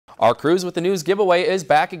Our Cruise with the News giveaway is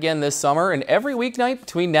back again this summer, and every weeknight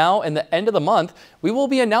between now and the end of the month, we will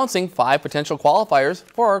be announcing 5 potential qualifiers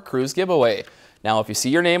for our cruise giveaway. Now, if you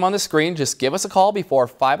see your name on the screen, just give us a call before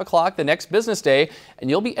 5 o'clock the next business day, and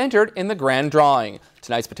you'll be entered in the grand drawing.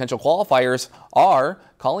 Tonight's potential qualifiers are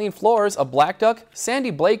Colleen Flores of Black Duck,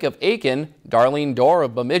 Sandy Blake of Aiken, Darlene Dorr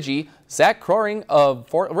of Bemidji, Zach Croring of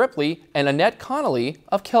Fort Ripley, and Annette Connolly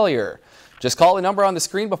of Killier. Just call the number on the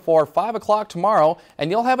screen before 5 o'clock tomorrow, and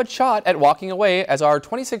you'll have a shot at walking away as our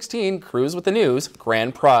 2016 Cruise with the News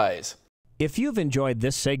grand prize. If you've enjoyed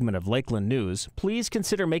this segment of Lakeland News, please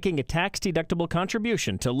consider making a tax-deductible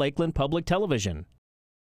contribution to Lakeland Public Television.